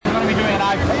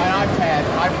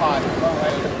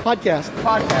Podcast,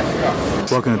 yeah.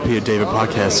 Welcome to Peter David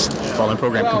Podcast. The following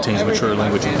program contains mature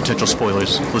language and potential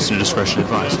spoilers. Listener discretion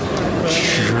advised.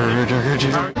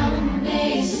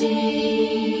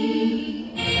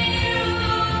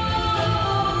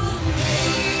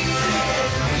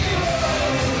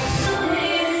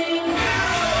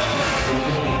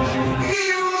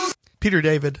 Peter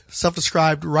David,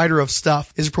 self-described writer of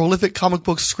stuff, is a prolific comic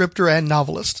book scripter and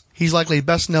novelist. He's likely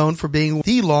best known for being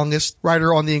the longest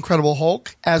writer on The Incredible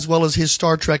Hulk, as well as his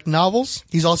Star Trek novels.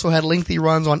 He's also had lengthy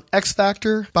runs on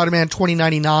X-Factor, Spider-Man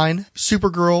 2099,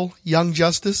 Supergirl, Young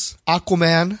Justice,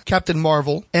 Aquaman, Captain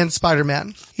Marvel, and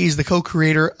Spider-Man. He's the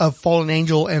co-creator of Fallen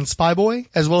Angel and Spyboy,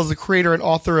 as well as the creator and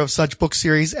author of such book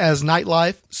series as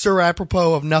Nightlife, Sir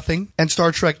Apropos of Nothing, and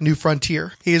Star Trek New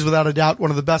Frontier. He is without a doubt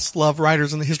one of the best-loved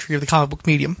writers in the history of the comic book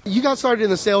medium. You got started in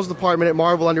the sales department at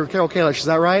Marvel under Carol Kalish, is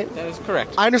that right? That is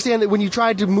correct. I understand that when you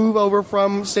tried to move over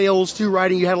from sales to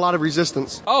writing, you had a lot of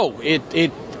resistance. Oh,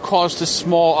 it caused a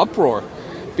small uproar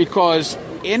because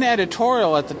in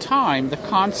editorial at the time, the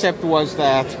concept was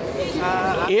that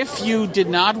if you did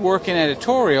not work in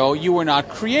editorial, you were not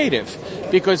creative.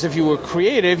 Because if you were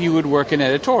creative, you would work in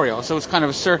editorial. So it's kind of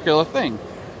a circular thing.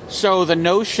 So the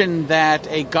notion that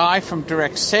a guy from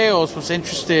direct sales was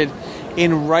interested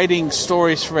in writing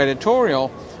stories for editorial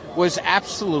was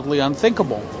absolutely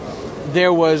unthinkable.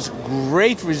 There was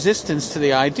great resistance to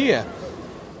the idea.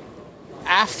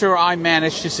 After I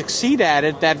managed to succeed at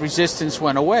it, that resistance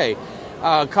went away.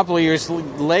 A couple of years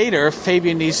later,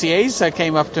 Fabian Nicieza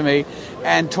came up to me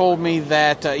and told me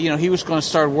that he was going to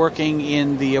start working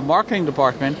in the marketing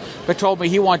department, but told me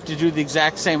he wanted to do the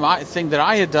exact same thing that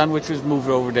I had done, which was move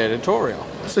over to editorial.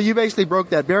 So you basically broke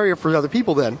that barrier for other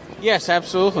people then? Yes,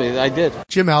 absolutely, I did.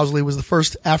 Jim Owsley was the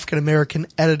first African-American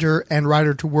editor and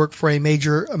writer to work for a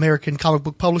major American comic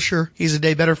book publisher. He's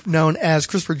today better known as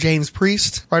Christopher James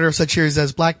Priest, writer of such series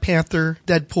as Black Panther,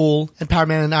 Deadpool, and Power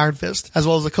Man and Iron Fist, as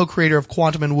well as the co-creator of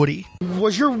Quantum and Woody.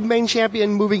 Was your main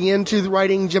champion moving into the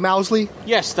writing Jim Owsley?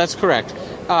 Yes, that's correct.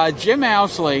 Jim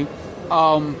Owsley,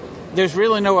 there's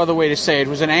really no other way to say it,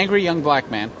 was an angry young black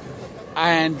man.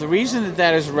 And the reason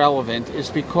that is relevant is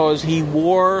because he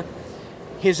wore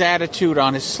his attitude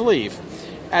on his sleeve.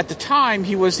 At the time,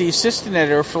 he was the assistant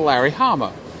editor for Larry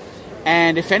Hama.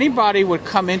 And if anybody would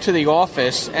come into the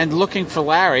office and looking for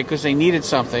Larry because they needed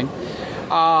something,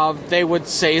 they would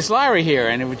say, "Is Larry here?"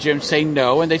 And it would Jim say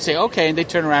no, and they'd say, "Okay," and they'd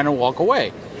turn around and walk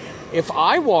away. If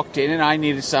I walked in and I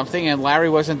needed something and Larry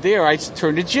wasn't there, I'd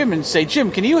turn to Jim and say,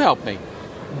 "Jim, can you help me?"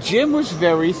 Jim was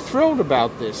very thrilled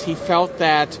about this. He felt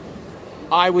that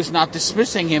I was not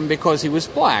dismissing him because he was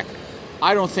black.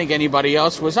 I don't think anybody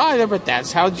else was either, but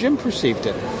that's how Jim perceived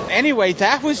it. Anyway,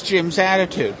 that was Jim's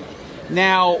attitude.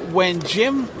 Now, when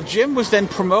Jim was then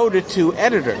promoted to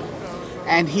editor,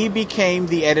 and he became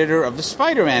the editor of the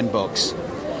Spider-Man books,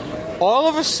 all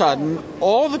of a sudden,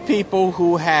 all the people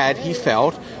who had, he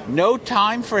felt, no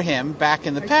time for him back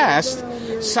in the past,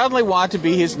 suddenly wanted to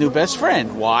be his new best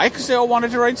friend. Why? Because they all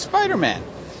wanted to write Spider-Man.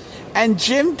 And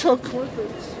Jim took,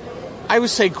 I would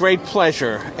say, great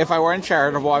pleasure. If I were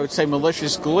uncharitable, I would say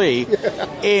malicious glee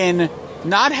in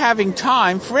not having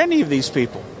time for any of these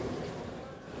people.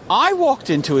 I walked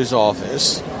into his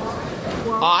office,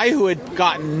 I who had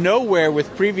gotten nowhere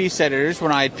with previous editors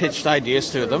when I had pitched ideas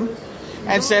to them,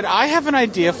 and said, "I have an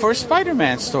idea for a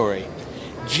Spider-Man story."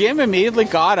 Jim immediately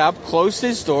got up, closed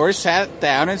his door, sat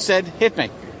down, and said, "Hit me."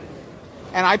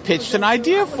 And I pitched an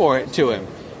idea for it to him.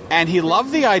 And he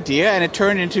loved the idea, and it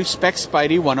turned into Spec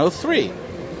Spidey 103.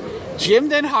 Jim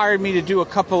then hired me to do a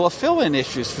couple of fill-in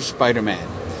issues for Spider-Man.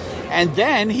 And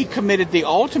then he committed the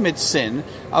ultimate sin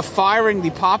of firing the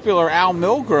popular Al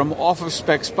Milgrom off of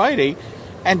Spec Spidey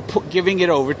and giving it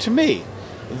over to me.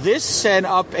 This set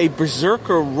up a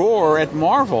berserker roar at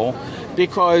Marvel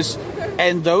because,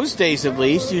 in those days at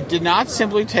least, you did not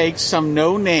simply take some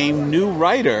no-name new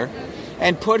writer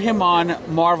and put him on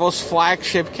Marvel's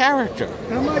flagship character.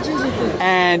 How much is it?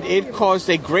 And it caused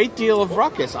a great deal of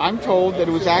ruckus. I'm told that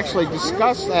it was actually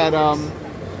discussed at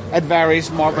various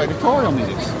Marvel editorial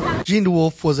meetings. Jean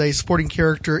DeWolff was a supporting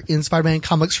character in Spider-Man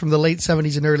comics from the late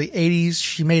 70s and early 80s.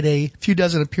 She made a few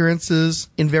dozen appearances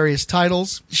in various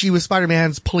titles. She was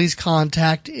Spider-Man's police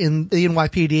contact in the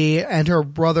NYPD, and her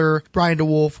brother, Brian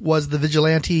DeWolff, was the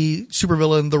vigilante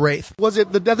supervillain, the Wraith. Was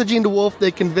it the death of Jean DeWolff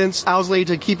that convinced Owsley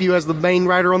to keep you as the main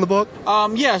writer on the book?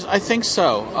 Yes, I think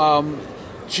so.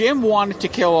 Jim wanted to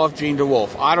kill off Jean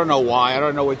DeWolff. I don't know why. I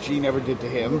don't know what Jean ever did to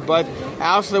him, but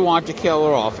Owsley wanted to kill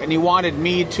her off, and he wanted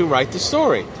me to write the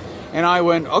story. And I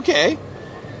went, okay.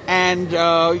 And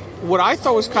what I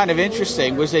thought was kind of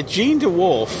interesting was that Jean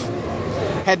DeWolff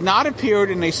had not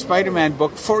appeared in a Spider-Man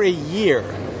book for a year.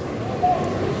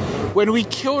 When we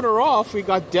killed her off, we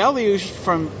got deluged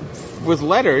with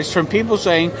letters from people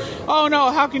saying, "Oh no,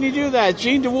 how can you do that?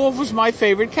 Jean DeWolf was my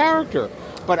favorite character."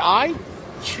 But I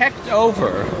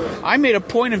made a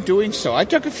point of doing so. I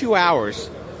took a few hours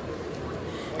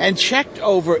and checked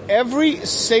over every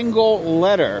single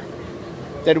letter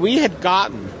that we had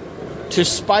gotten to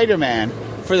Spider-Man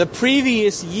for the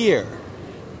previous year,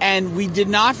 and we did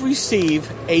not receive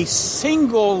a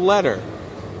single letter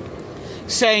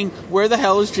saying, "Where the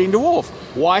hell is Jean DeWolf?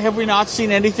 Why have we not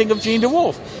seen anything of Jean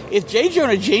DeWolf?" If J.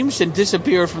 Jonah Jameson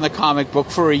disappeared from the comic book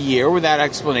for a year without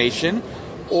explanation,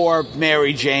 or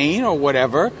Mary Jane or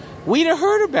whatever, we'd have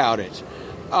heard about it.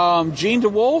 Jean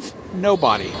DeWolf,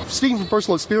 nobody. Speaking from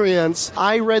personal experience,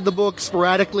 I read the book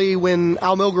sporadically when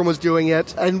Al Milgrom was doing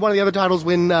it, and one of the other titles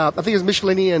when, I think it was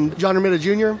Michelini and John Romita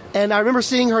Jr., and I remember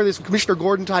seeing her, this Commissioner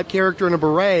Gordon-type character in a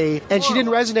beret, and she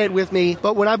didn't resonate with me,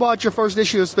 but when I bought your first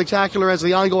issue of Spectacular as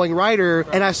the ongoing writer,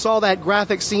 and I saw that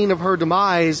graphic scene of her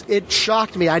demise, it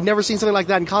shocked me. I'd never seen something like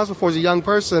that in comics before as a young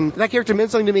person. That character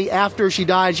meant something to me after she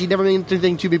died. She never meant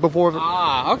anything to me before.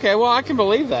 Ah, okay, well, I can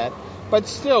believe that. But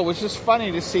still, it was just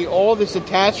funny to see all this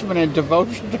attachment and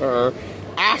devotion to her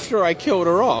after I killed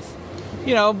her off.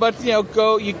 But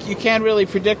you can't really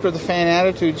predict what the fan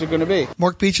attitudes are going to be.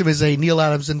 Mark Beecham is a Neil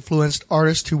Adams-influenced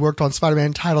artist who worked on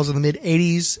Spider-Man titles in the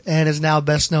mid-'80s and is now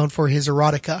best known for his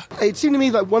erotica. It seemed to me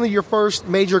that one of your first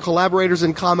major collaborators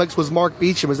in comics was Mark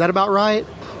Beecham. Is that about right?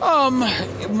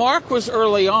 Mark was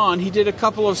early on. He did a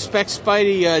couple of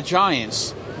Spidey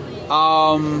Giants.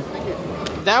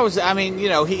 That was,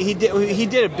 he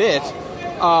did a bit.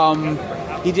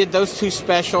 He did those two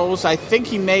specials. I think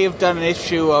he may have done an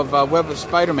issue of Web of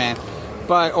Spider-Man,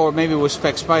 or maybe it was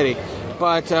Spec Spidey.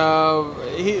 But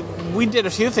we did a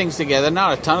few things together,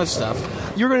 not a ton of stuff.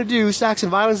 You were going to do Sax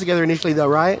and Violence together initially, though,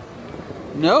 right?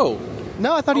 No,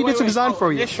 I thought he did some design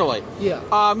for you. Initially. Yeah.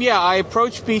 I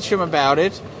approached Beecham about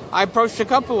it. I approached a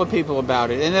couple of people about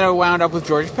it, and then I wound up with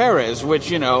George Perez,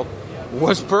 which,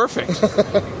 was perfect.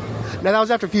 Now, that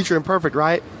was after Future Imperfect,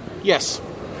 right? Yes.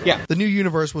 Yeah. The New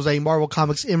Universe was a Marvel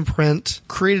Comics imprint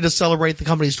created to celebrate the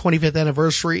company's 25th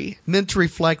anniversary, meant to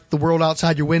reflect the world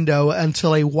outside your window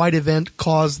until a white event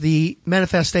caused the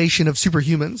manifestation of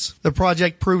superhumans. The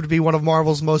project proved to be one of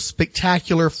Marvel's most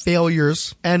spectacular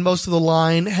failures, and most of the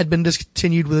line had been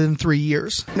discontinued within 3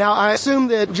 years. Now, I assume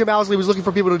that Jim Owsley was looking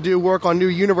for people to do work on New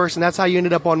Universe, and that's how you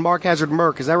ended up on Mark Hazard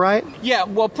Merc. Is that right? Yeah,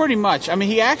 well, pretty much. I mean,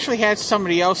 he actually had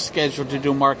somebody else scheduled to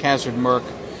do Mark Hazard Merc.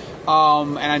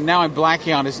 And now I'm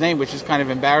blanking on his name, which is kind of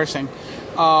embarrassing. He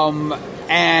was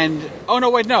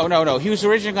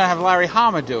originally going to have Larry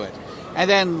Hama do it. And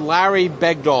then Larry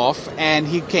begged off, and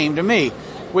he came to me,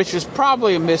 which is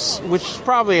probably a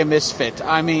misfit.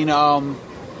 I mean,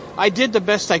 I did the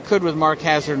best I could with Mark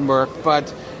Hazard Merc,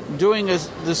 but doing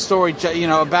the story,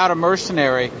 about a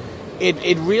mercenary,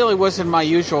 it really wasn't my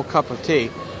usual cup of tea.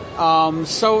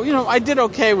 I did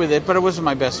okay with it, but it wasn't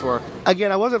my best work.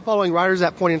 Again, I wasn't following writers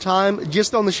at that point in time.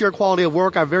 Just on the sheer quality of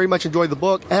work, I very much enjoyed the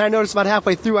book. And I noticed about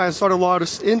halfway through, I sort of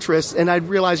lost interest, and I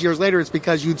realized years later it's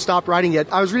because you'd stopped writing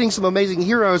it. I was reading some Amazing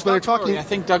Heroes, but they're talking... I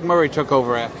think Doug Murray took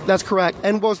over after. That's correct.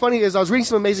 And what was funny is I was reading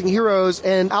some Amazing Heroes,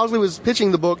 and Owsley was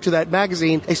pitching the book to that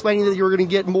magazine, explaining that you were going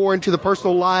to get more into the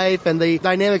personal life and the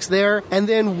dynamics there. And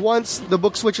then once the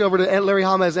book switched over to Larry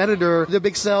Hama as editor, the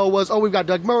big sell was, we've got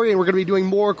Doug Murray, and we're going to be doing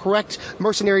more correct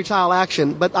mercenary-style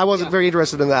action. But I wasn't very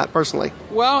interested in that, personally.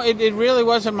 Well, it really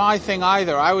wasn't my thing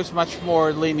either. I was much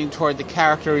more leaning toward the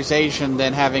characterization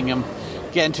than having him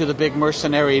get into the big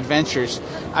mercenary adventures.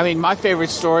 I mean, my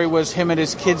favorite story was him and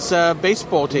his kids'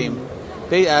 baseball game.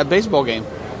 Yeah,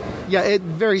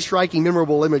 very striking,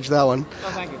 memorable image, that one. Oh,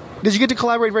 thank you. Did you get to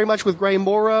collaborate very much with Gray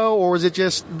Morrow, or was it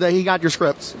just that he got your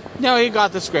scripts? No, he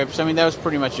got the scripts. I mean, that was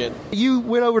pretty much it. You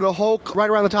went over to Hulk right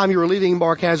around the time you were leaving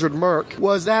Mark Hazard Merc.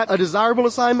 Was that a desirable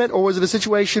assignment, or was it a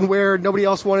situation where nobody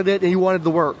else wanted it and you wanted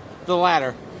the work? The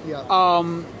latter. Yeah.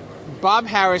 Bob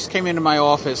Harris came into my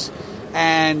office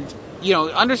and,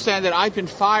 understand that I'd been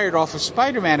fired off of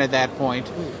Spider-Man at that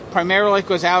point, primarily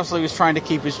because Owsley was trying to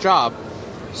keep his job.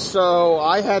 So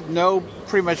I had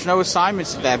pretty much no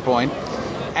assignments at that point.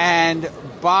 And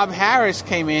Bob Harris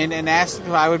came in and asked if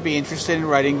I would be interested in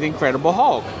writing The Incredible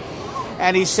Hulk.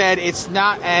 And he said, it's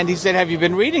not, and he said, have you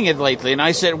been reading it lately? And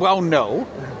I said, well, no.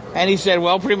 And he said,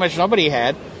 well, pretty much nobody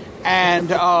had.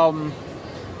 And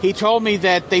he told me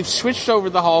that they've switched over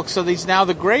the Hulk, so he's now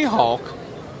the Gray Hulk.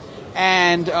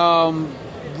 And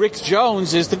Rick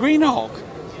Jones is the Green Hulk.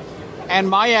 And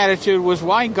my attitude was,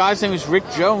 why in God's name is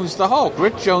Rick Jones the Hulk?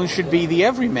 Rick Jones should be the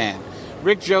everyman.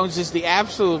 Rick Jones is the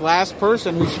absolute last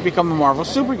person who should become a Marvel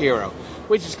superhero.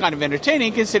 which is kind of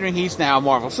entertaining considering he's now a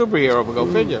Marvel superhero, but go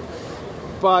figure.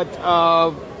 But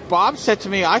Bob said to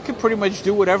me I could pretty much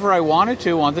do whatever I wanted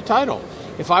to on the title.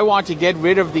 If I want to get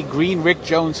rid of the green Rick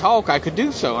Jones Hulk, I could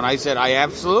do so. And I said, I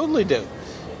absolutely do.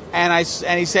 And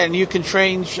he said, and you can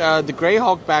change the gray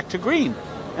Hulk back to green.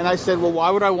 And I said, well,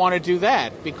 why would I want to do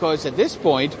that? Because at this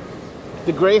point,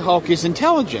 the gray Hulk is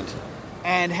intelligent.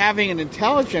 And having an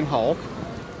intelligent Hulk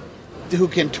who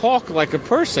can talk like a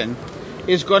person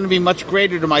is going to be much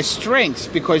greater to my strengths,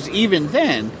 because even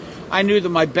then, I knew that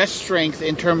my best strength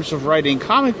in terms of writing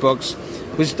comic books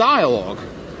was dialogue.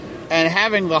 And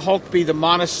having the Hulk be the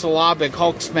monosyllabic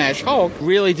Hulk smash Hulk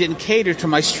really didn't cater to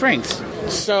my strengths.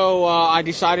 So I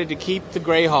decided to keep the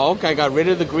gray Hulk. I got rid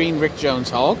of the green Rick Jones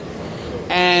Hulk.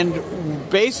 And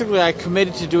basically I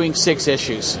committed to doing 6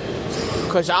 issues.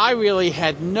 Because I really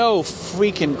had no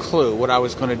freaking clue what I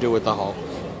was going to do with the Hulk.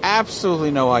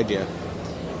 Absolutely no idea.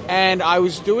 And I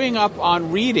was doing up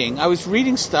on reading. I was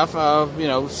reading stuff,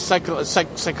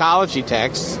 psychology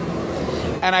texts.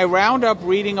 And I wound up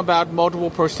reading about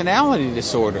multiple personality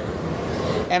disorder.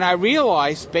 And I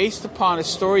realized, based upon a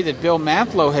story that Bill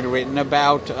Mantlo had written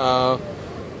about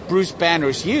Bruce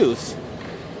Banner's youth,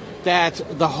 that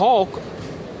the Hulk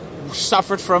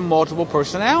suffered from multiple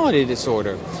personality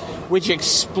disorder, which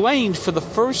explained for the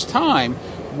first time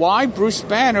why Bruce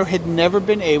Banner had never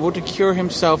been able to cure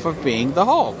himself of being the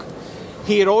Hulk.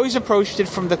 He had always approached it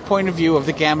from the point of view of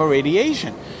the gamma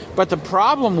radiation. But the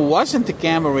problem wasn't the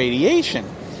gamma radiation.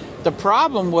 The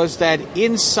problem was that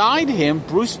inside him,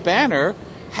 Bruce Banner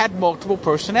had multiple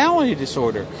personality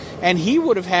disorder. And he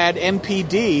would have had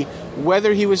MPD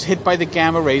whether he was hit by the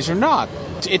gamma rays or not.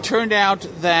 It turned out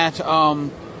that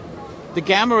the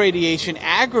gamma radiation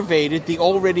aggravated the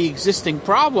already existing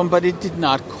problem, but it did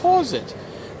not cause it.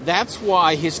 That's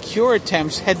why his cure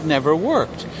attempts had never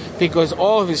worked, because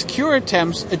all of his cure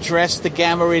attempts addressed the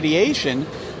gamma radiation,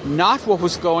 not what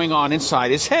was going on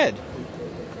inside his head.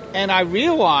 And I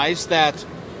realized that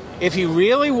if he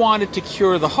really wanted to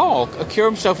cure the Hulk, cure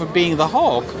himself of being the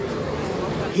Hulk,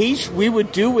 we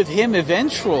would do with him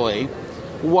eventually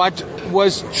what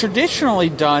was traditionally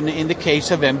done in the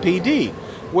case of MPD,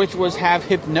 which was have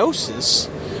hypnosis,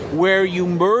 where you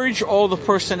merge all the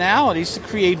personalities to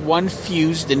create one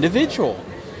fused individual.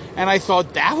 And I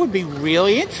thought that would be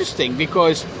really interesting,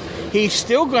 because he's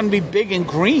still going to be big and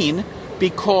green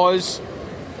because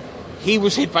he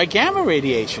was hit by gamma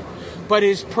radiation. But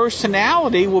his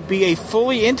personality will be a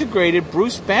fully integrated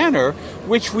Bruce Banner,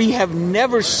 which we have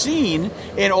never seen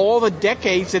in all the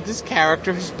decades that this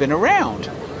character has been around.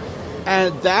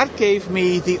 And that gave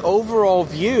me the overall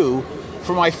view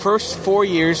for my first 4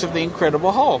 years of The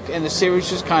Incredible Hulk, and the series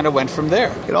just kind of went from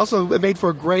there. It also made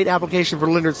for a great application for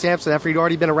Leonard Samson. After he'd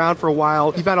already been around for a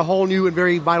while, you found a whole new and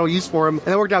very vital use for him, and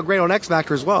that worked out great on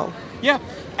X-Factor as well. Yeah,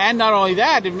 and not only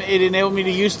that, it enabled me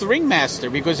to use the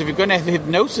Ringmaster, because if you're going to have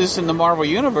hypnosis in the Marvel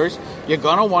Universe, you're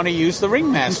going to want to use the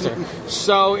Ringmaster.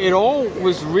 So it all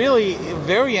was really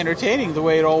very entertaining the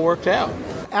way it all worked out.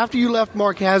 After you left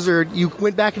Mark Hazard, you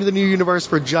went back into the New Universe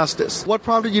for Justice. What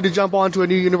prompted you to jump onto a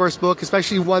New Universe book,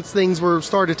 especially once things were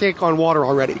starting to take on water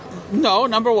already? No,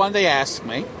 number one, they asked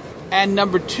me. And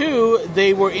number two,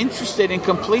 they were interested in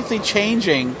completely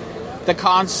changing the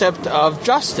concept of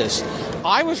justice.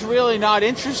 I was really not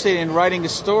interested in writing a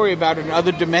story about an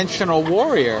other-dimensional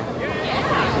warrior.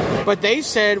 But they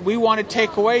said, we want to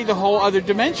take away the whole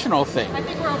other-dimensional thing.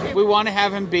 We want to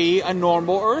have him be a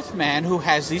normal Earthman who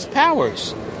has these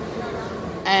powers.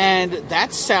 And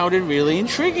that sounded really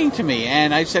intriguing to me.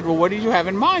 And I said, well, what did you have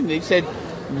in mind? They said,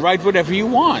 write whatever you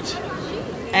want.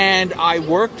 And I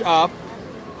worked up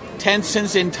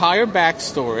Tenson's entire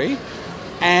backstory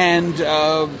and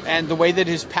the way that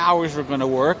his powers were going to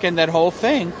work and that whole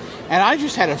thing. And I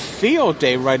just had a field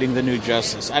day writing the New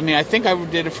Justice. I mean, I think I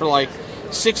did it for like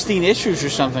 16 issues or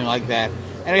something like that.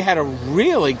 And I had a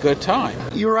really good time.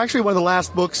 You were actually one of the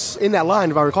last books in that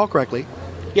line, if I recall correctly.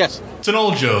 Yes. It's an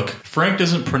old joke. Frank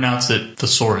doesn't pronounce it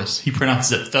thesaurus. He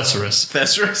pronounces it thesaurus.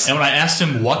 Thesaurus? And when I asked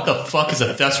him, what the fuck is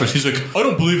a thesaurus? He's like, I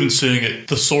don't believe in saying it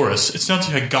thesaurus. It sounds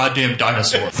like a goddamn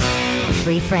dinosaur.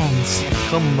 3 friends.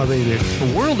 Come, my baby.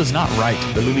 The world is not right.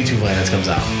 The Looney Tunes Planets comes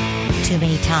out. Too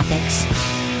many topics.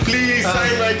 Please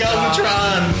sign my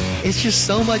Galvatron. It's just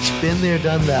so much been there,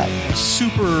 done that.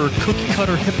 Super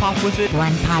cookie-cutter hip-hop with it.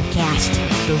 1 podcast.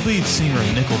 The lead singer of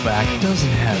Nickelback doesn't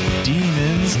have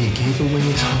demons. He gave away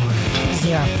his heart.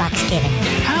 0 fucks given.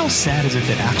 How sad is it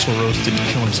that Axl Rose didn't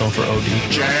kill himself for OD?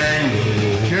 Django.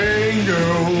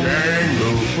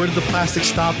 Where did the plastic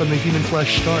stop and the human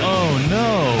flesh start? Oh,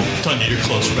 no. Tanya, you're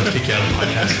close. We're about to kick you out of the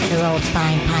podcast. The Rolled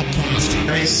Spine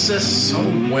podcast. It's just so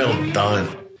well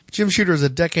done. Jim Shooter is a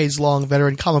decades-long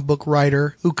veteran comic book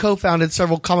writer who co-founded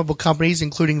several comic book companies,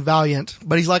 including Valiant,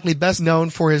 but he's likely best known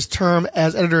for his term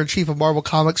as editor-in-chief of Marvel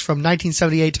Comics from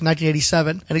 1978 to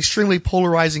 1987, an extremely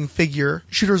polarizing figure.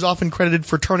 Shooter is often credited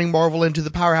for turning Marvel into the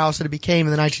powerhouse that it became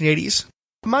in the 1980s.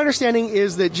 My understanding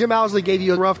is that Jim Owsley gave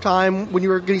you a rough time when you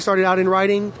were getting started out in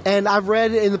writing, and I've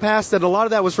read in the past that a lot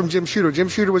of that was from Jim Shooter. Jim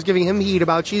Shooter was giving him heat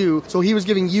about you, so he was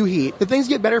giving you heat. Did things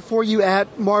get better for you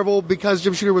at Marvel because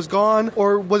Jim Shooter was gone,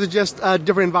 or was it just a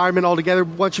different environment altogether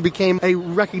once you became a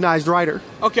recognized writer?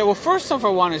 Okay, well, first off, I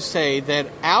want to say that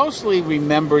Owsley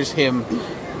remembers him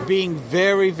being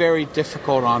very, very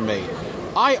difficult on me.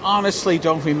 I honestly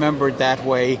don't remember it that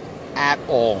way at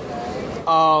all.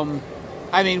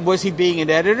 I mean, was he being an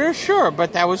editor? Sure,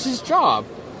 but that was his job.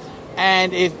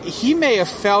 And he may have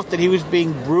felt that he was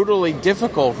being brutally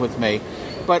difficult with me,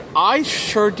 but I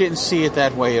sure didn't see it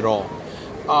that way at all.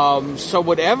 So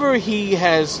whatever he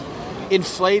has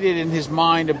inflated in his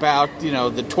mind about,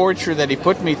 the torture that he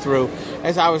put me through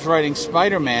as I was writing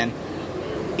Spider-Man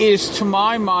is, to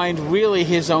my mind, really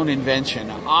his own invention.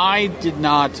 I did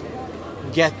not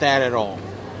get that at all.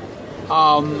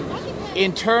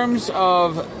 In terms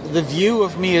of the view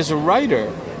of me as a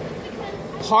writer,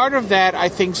 part of that, I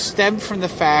think, stemmed from the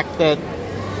fact that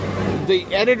the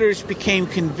editors became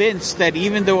convinced that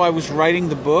even though I was writing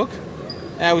the book,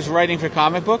 and I was writing for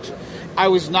comic books, I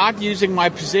was not using my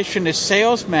position as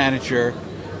sales manager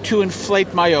to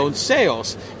inflate my own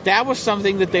sales. That was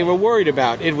something that they were worried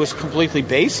about. It was completely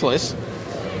baseless,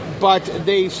 but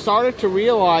they started to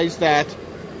realize that,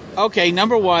 okay,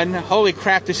 number one, holy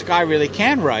crap, this guy really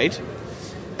can write.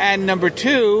 And number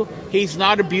two, he's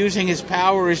not abusing his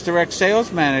power as direct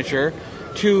sales manager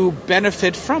to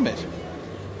benefit from it.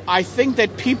 I think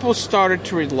that people started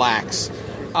to relax.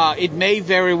 It may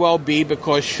very well be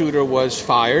because Shooter was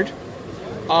fired,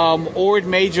 or it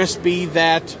may just be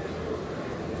that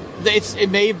it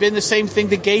may have been the same thing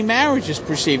that gay marriage is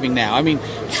perceiving now. I mean,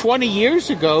 20 years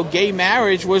ago, gay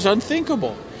marriage was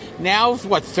unthinkable. Now,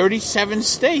 37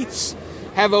 states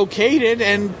have okayed it,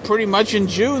 and pretty much in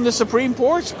June, the Supreme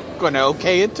Court's going to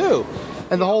okay it too.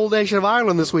 And the whole nation of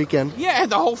Ireland this weekend. Yeah,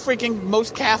 the whole freaking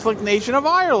most Catholic nation of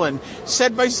Ireland,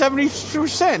 said by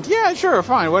 70%. Yeah, sure,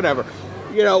 fine, whatever.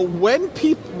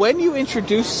 When you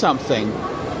introduce something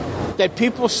that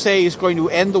people say is going to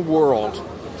end the world,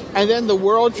 and then the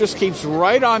world just keeps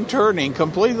right on turning,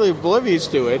 completely oblivious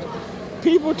to it,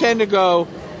 people tend to go,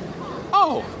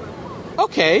 oh,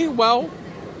 okay, well,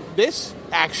 this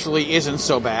actually isn't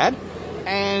so bad,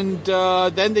 and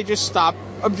then they just stop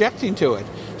objecting to it.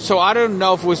 So I don't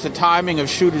know if it was the timing of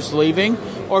Shooter's leaving,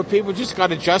 or people just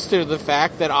got adjusted to the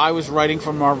fact that I was writing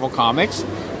for Marvel Comics,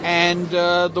 and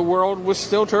the world was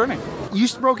still turning. You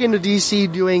broke into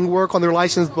DC doing work on their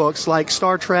licensed books like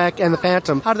Star Trek and The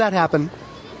Phantom. How did that happen?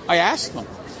 I asked them.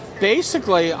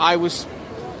 Basically, I was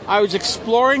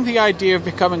exploring the idea of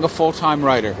becoming a full-time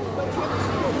writer.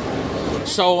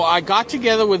 So I got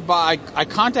together with Bob. I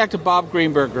contacted Bob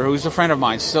Greenberger, who's a friend of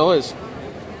mine, still is.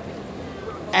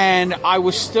 And I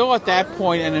was still at that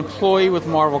point an employee with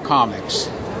Marvel Comics.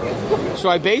 So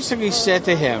I basically said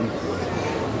to him,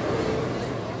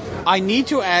 I need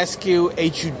to ask you a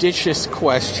judicious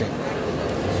question.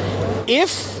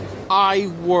 If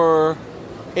I were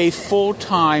a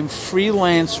full-time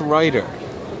freelance writer,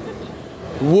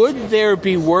 would there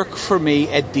be work for me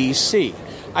at DC?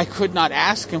 I could not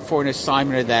ask him for an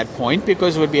assignment at that point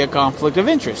because it would be a conflict of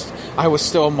interest. I was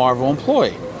still a Marvel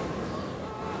employee.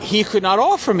 He could not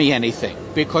offer me anything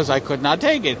because I could not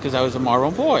take it because I was a Marvel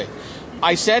employee.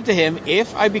 I said to him,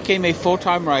 if I became a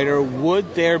full-time writer,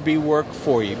 would there be work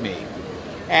for me?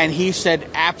 And he said,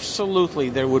 absolutely,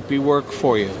 there would be work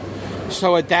for you.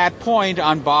 So at that point,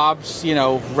 on Bob's,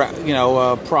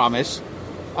 promise,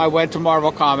 I went to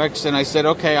Marvel Comics and I said,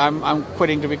 okay, I'm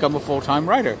quitting to become a full-time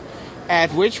writer.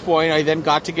 At which point, I then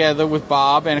got together with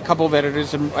Bob and a couple of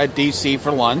editors at DC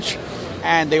for lunch,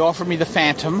 and they offered me The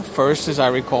Phantom first, as I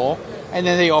recall, and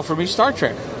then they offered me Star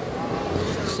Trek.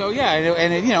 So yeah,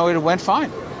 it went fine.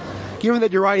 Given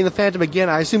that you're writing The Phantom again,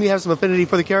 I assume you have some affinity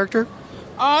for the character?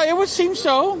 It would seem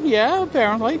so, yeah,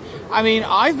 apparently. I mean,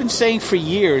 I've been saying for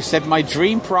years that my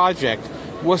dream project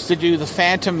was to do The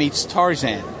Phantom meets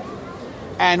Tarzan.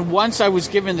 And once I was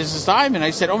given this assignment,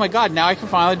 I said, oh my God, now I can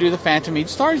finally do The Phantom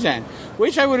meets Tarzan,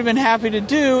 which I would have been happy to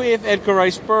do if Edgar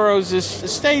Rice Burroughs'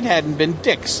 estate hadn't been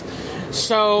dicks.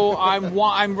 So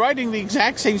I'm writing the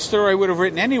exact same story I would have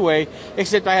written anyway,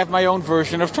 except I have my own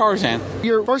version of Tarzan.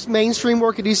 Your first mainstream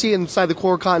work at DC inside the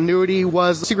core continuity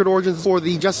was Secret Origins for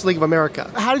the Justice League of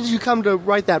America. How did you come to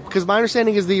write that? Because my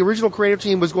understanding is the original creative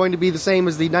team was going to be the same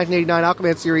as the 1989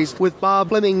 Aquaman series, with Bob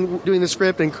Fleming doing the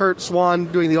script and Kurt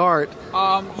Swan doing the art.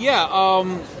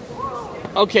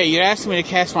 Okay, you're asking me to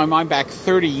cast my mind back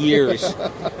 30 years.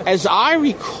 As I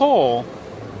recall,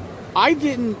 I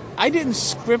didn't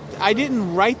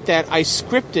write that. I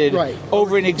scripted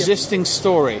over an existing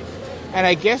story. And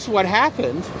I guess what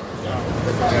happened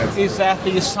is that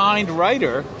the assigned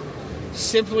writer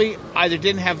simply either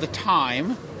didn't have the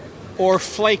time or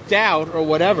flaked out or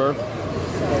whatever,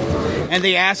 and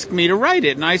they asked me to write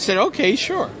it. And I said, okay,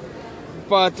 sure.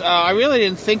 But I really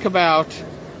didn't think about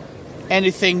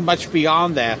anything much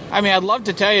beyond that. I mean, I'd love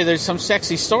to tell you there's some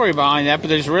sexy story behind that, but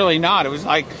there's really not. It was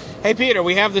like, hey, Peter,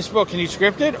 we have this book. Can you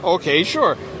script it? Okay,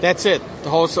 sure. That's it. The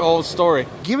whole story.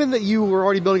 Given that you were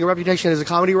already building a reputation as a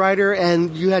comedy writer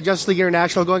and you had Justice League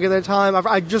International going at that time,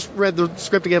 I just read the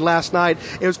script again last night.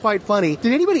 It was quite funny.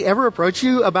 Did anybody ever approach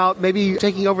you about maybe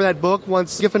taking over that book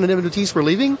once Giffen and Matisse were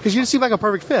leaving? Because you seem like a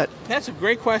perfect fit. That's a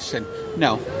great question.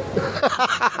 No.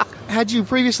 Had you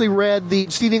previously read the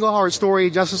Steve Englehart story,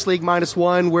 Justice League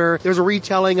 -1, where there was a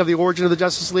retelling of the origin of the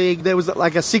Justice League that was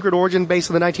like a secret origin based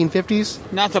in the 1950s?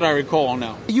 Not that I recall,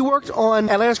 no. You worked on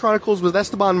Atlantis Chronicles with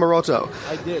Esteban Maroto.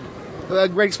 I did. A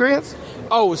great experience?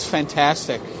 Oh, it was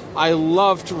fantastic. I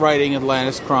loved writing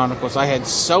Atlantis Chronicles. I had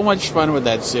so much fun with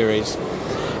that series.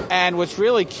 And what's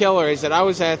really killer is that I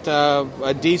was at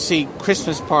a DC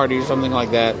Christmas party or something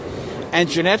like that, and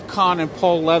Jeanette Kahn and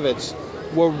Paul Levitz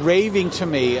were raving to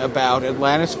me about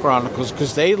Atlantis Chronicles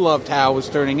because they loved how it was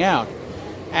turning out.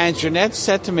 And Jeanette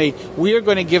said to me, we are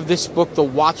going to give this book the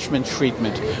Watchmen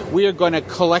treatment. We are going to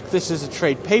collect this as a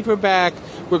trade paperback.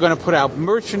 We're going to put out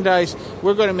merchandise.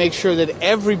 We're going to make sure that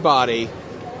everybody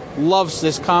loves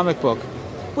this comic book,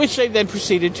 which they then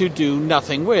proceeded to do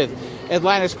nothing with.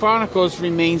 Atlantis Chronicles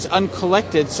remains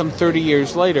uncollected some 30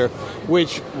 years later,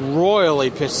 which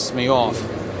royally pisses me off.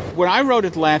 When I wrote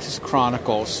Atlantis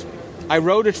Chronicles, I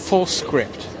wrote it full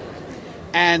script.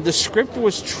 And the script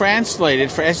was translated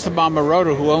for Esteban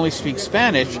Maroto, who only speaks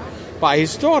Spanish, by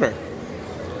his daughter.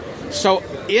 So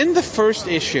in the first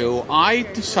issue, I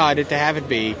decided to have it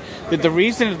be that the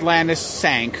reason Atlantis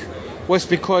sank was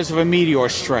because of a meteor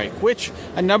strike, which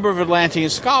a number of Atlantean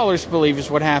scholars believe is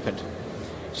what happened.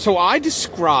 So I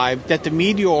described that the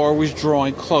meteor was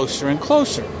drawing closer and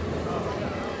closer.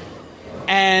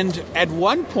 And at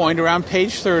one point, around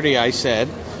page 30, I said,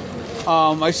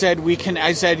 panel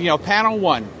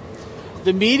 1,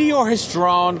 the meteor has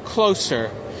drawn closer,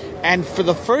 and for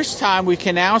the first time we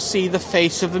can now see the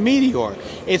face of the meteor,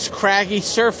 its craggy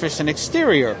surface and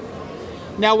exterior.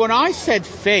 Now, when I said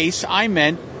face, I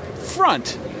meant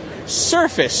front,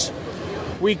 surface.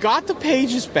 We got the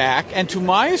pages back, and to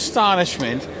my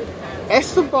astonishment,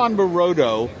 Esteban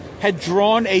Maroto had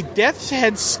drawn a death's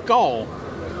head skull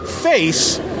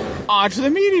face onto the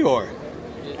meteor.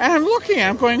 And I'm looking at it,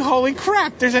 I'm going, holy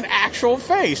crap, there's an actual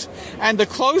face. And the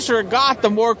closer it got, the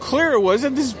more clear it was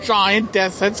that this giant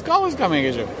death's head skull was coming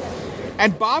at you.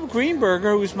 And Bob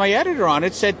Greenberger, who's my editor on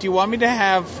it, said, do you want me to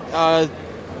have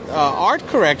art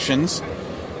corrections?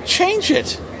 Change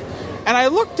it. And I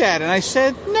looked at it and I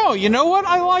said, no, you know what?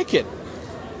 I like it.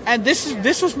 And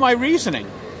this was my reasoning.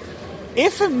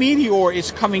 If a meteor is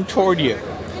coming toward you,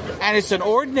 and it's an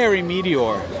ordinary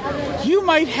meteor, you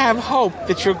might have hope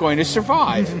that you're going to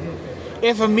survive.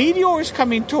 If a meteor is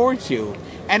coming towards you,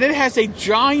 and it has a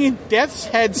giant death's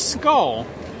head skull,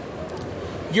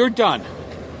 you're done.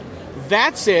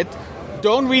 That's it.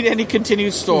 Don't read any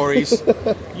continued stories.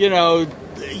 You're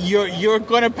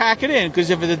going to pack it in,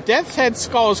 because if the death's head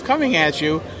skull is coming at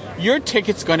you, your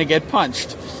ticket's going to get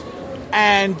punched.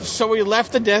 And so we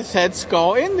left the death's head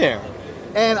skull in there.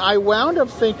 And I wound up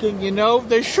thinking,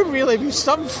 there should really be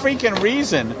some freaking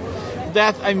reason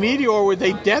that a meteor with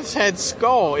a death's head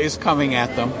skull is coming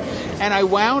at them. And I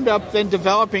wound up then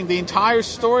developing the entire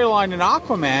storyline in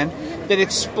Aquaman that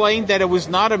explained that it was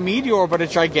not a meteor but a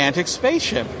gigantic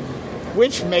spaceship,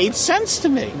 which made sense to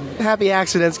me. Happy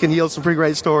accidents can yield some pretty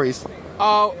great stories.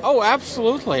 Oh,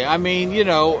 absolutely. I mean,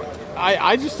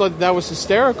 I just thought that was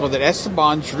hysterical that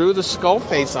Esteban drew the skull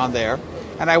face on there,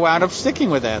 and I wound up sticking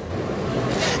with that.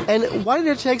 And why did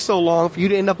it take so long for you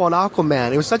to end up on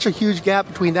Aquaman? It was such a huge gap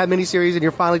between that miniseries and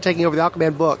you're finally taking over the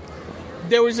Aquaman book.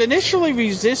 There was initially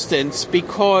resistance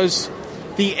because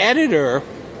the editor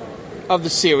of the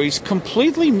series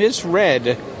completely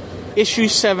misread issue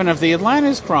 7 of the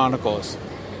Atlantis Chronicles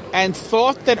and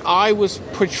thought that I was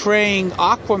portraying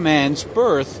Aquaman's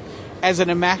birth as an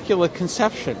immaculate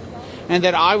conception, and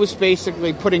that I was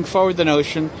basically putting forward the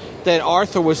notion that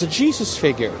Arthur was a Jesus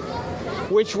figure,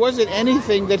 which wasn't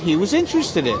anything that he was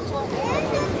interested in.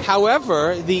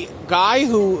 However, the guy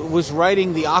who was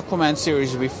writing the Aquaman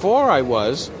series before I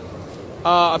was,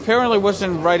 apparently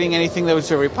wasn't writing anything that was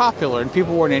very popular, and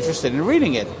people weren't interested in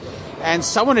reading it. And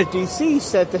someone at DC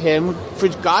said to him, for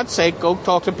God's sake, go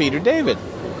talk to Peter David.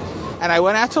 And I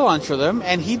went out to lunch with him,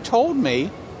 and he told me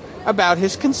about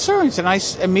his concerns. And I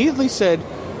immediately said,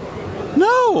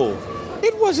 no,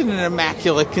 it wasn't an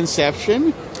immaculate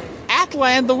conception.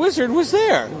 Atlan the wizard was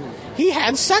there. He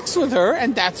had sex with her,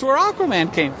 and that's where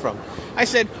Aquaman came from. I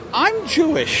said, I'm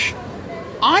Jewish.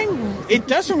 It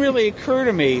doesn't really occur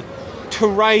to me to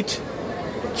write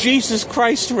Jesus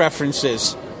Christ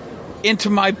references into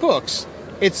my books.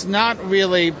 It's not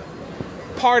really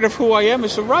part of who I am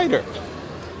as a writer.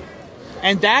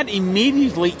 And that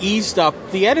immediately eased up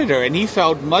the editor, and he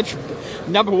felt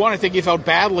number one, I think he felt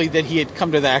badly that he had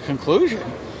come to that conclusion.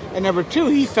 And number two,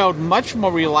 he felt much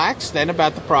more relaxed then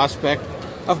about the prospect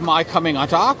of my coming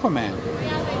onto Aquaman.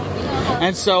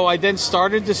 And so I then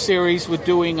started the series with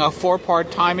doing a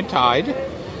 4-part Time and Tide,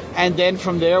 and then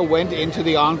from there went into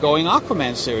the ongoing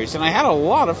Aquaman series, and I had a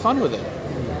lot of fun with it.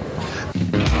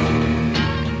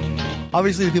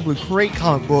 Obviously, the people who create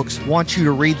comic books want you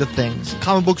to read the things.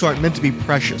 Comic books aren't meant to be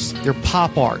precious. They're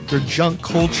pop art. They're junk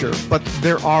culture. But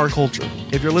they're our culture.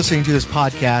 If you're listening to this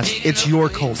podcast, it's your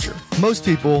culture. Most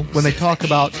people, when they talk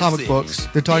about comic books,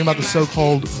 they're talking about the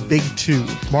so-called Big Two,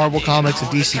 Marvel Comics and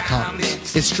DC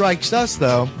Comics. It strikes us,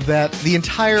 though, that the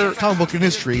entire comic book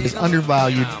industry is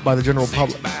undervalued by the general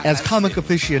public. As comic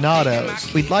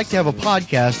aficionados, we'd like to have a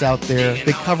podcast out there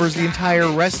that covers the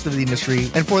entire rest of the industry,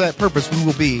 and for that purpose, we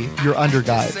will be your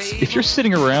underguides. If you're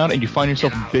sitting around and you find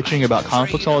yourself bitching about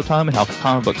comic books all the time and how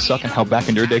comic books suck and how back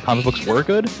in your day comic books were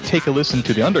good, take a listen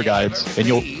to the underguides and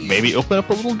you'll maybe open up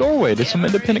a little doorway to some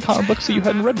independent comic books that you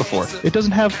hadn't read before. It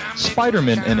doesn't have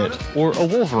Spider-Man in it, or a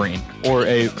Wolverine, or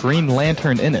a Green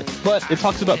Lantern in it, but it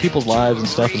talks about people's lives and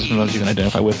stuff that sometimes you can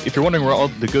identify with. If you're wondering where all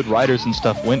the good writers and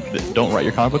stuff went that don't write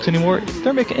your comic books anymore,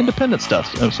 they're making independent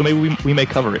stuff, so maybe we may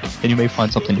cover it, and you may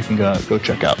find something you can go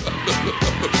check out.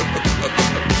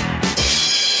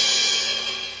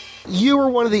 You were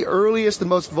one of the earliest and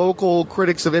most vocal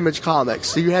critics of Image Comics.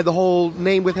 So you had the whole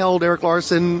name withheld Eric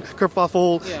Larson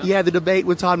kerfuffle. Yeah. You had the debate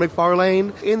with Todd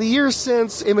McFarlane. In the years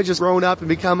since, Image has grown up and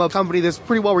become a company that's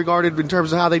pretty well regarded in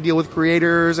terms of how they deal with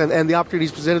creators and the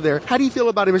opportunities presented there. How do you feel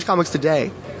about Image Comics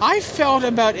today? I felt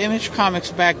about Image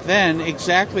Comics back then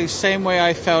exactly the same way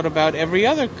I felt about every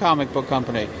other comic book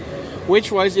company, which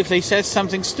was if they said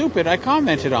something stupid, I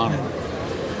commented on it.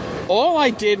 All I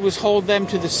did was hold them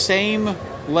to the same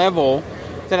level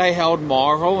that I held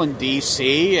Marvel and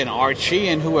DC and Archie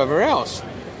and whoever else.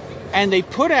 And they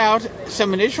put out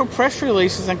some initial press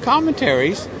releases and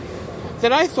commentaries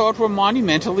that I thought were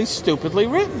monumentally stupidly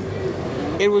written.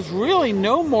 It was really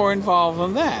no more involved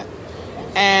than that.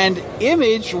 And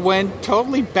Image went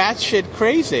totally batshit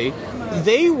crazy.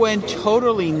 They went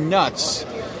totally nuts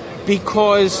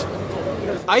because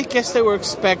I guess they were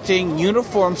expecting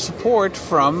uniform support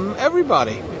from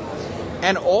everybody.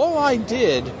 And all I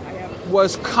did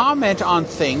was comment on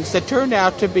things that turned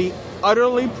out to be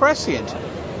utterly prescient.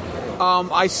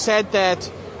 I said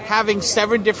that having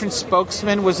 7 different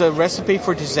spokesmen was a recipe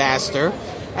for disaster,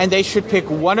 and they should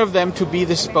pick one of them to be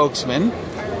the spokesman,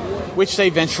 which they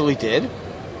eventually did.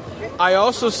 I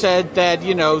also said that,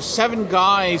 7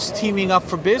 guys teaming up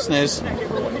for business,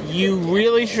 you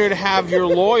really should have your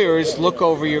lawyers look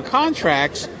over your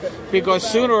contracts, because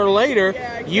sooner or later,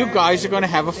 you guys are going to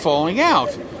have a falling out,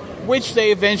 which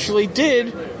they eventually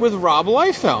did with Rob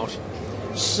Liefeld.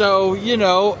 So,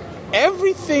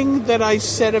 everything that I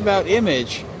said about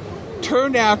Image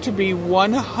turned out to be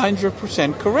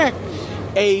 100% correct.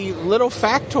 A little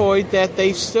factoid that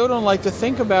they still don't like to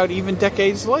think about even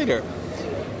decades later.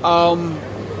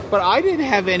 But I didn't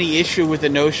have any issue with the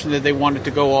notion that they wanted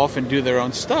to go off and do their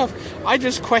own stuff. I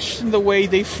just questioned the way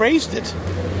they phrased it.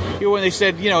 When they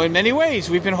said, in many ways,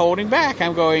 we've been holding back,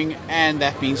 I'm going, and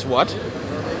that means what?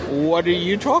 What are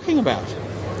you talking about?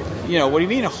 What do you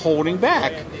mean holding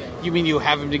back? You mean you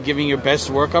haven't been giving your best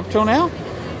work up till now?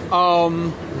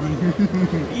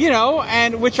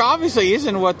 And which obviously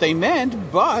isn't what they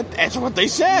meant, but that's what they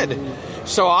said.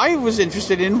 So I was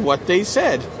interested in what they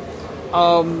said.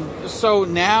 So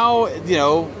now,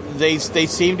 they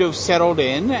seem to have settled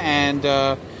in,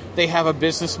 and they have a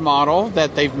business model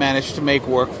that they've managed to make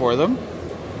work for them.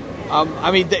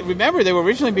 Remember, they were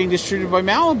originally being distributed by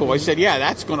Malibu. I said, yeah,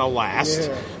 that's going to last.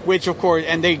 Yeah. Which, of course,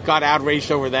 and they got outraged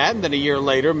over that. And then a year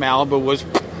later, Malibu was,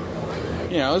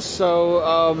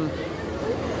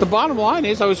 The bottom line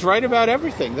is I was right about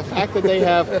everything. The fact that they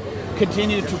have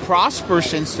continued to prosper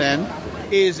since then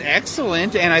is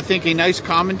excellent, and I think a nice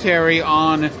commentary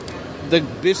on the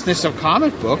business of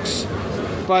comic books,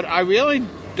 but I really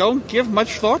don't give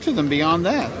much thought to them beyond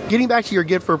that. Getting back to your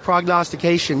gift for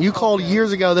prognostication, you called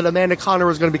years ago that Amanda Conner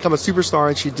was going to become a superstar,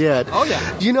 and she did. Oh,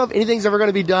 yeah. Do you know if anything's ever going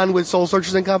to be done with Soul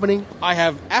Searchers and Company? I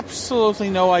have absolutely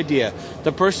no idea.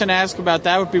 The person to ask about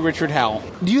that would be Richard Howell.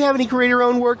 Do you have any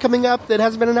creator-owned work coming up that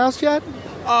hasn't been announced yet?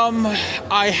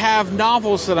 I have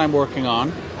novels that I'm working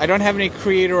on. I don't have any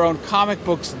creator-owned comic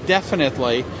books,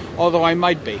 definitely, although I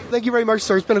might be. Thank you very much,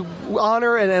 sir. It's been an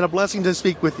honor and a blessing to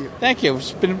speak with you. Thank you.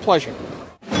 It's been a pleasure.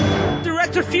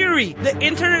 Director Fury, the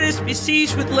internet is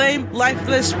besieged with lame,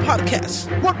 lifeless podcasts.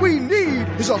 What we need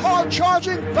is a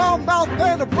hard-charging, foul-mouthed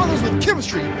band of brothers with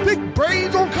chemistry, big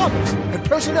brains on comics, and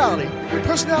personality.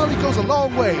 Personality goes a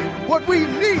long way. What we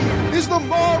need is the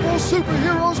Marvel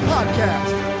Superheroes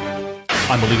Podcast.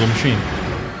 I'm a legal machine.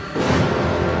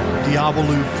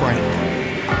 Diabolu Frank.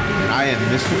 And I am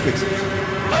Mr. Fix-It.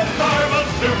 The Marvel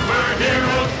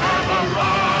Superheroes have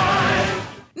arrived!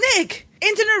 Nick,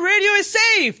 internet radio is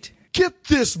saved! Get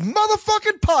this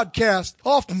motherfucking podcast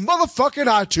off motherfucking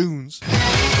iTunes.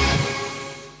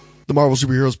 The Marvel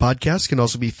Superheroes Podcast can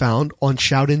also be found on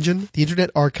Shout Engine, the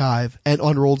Internet Archive, and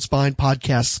on Rolled Spine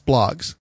Podcasts blogs.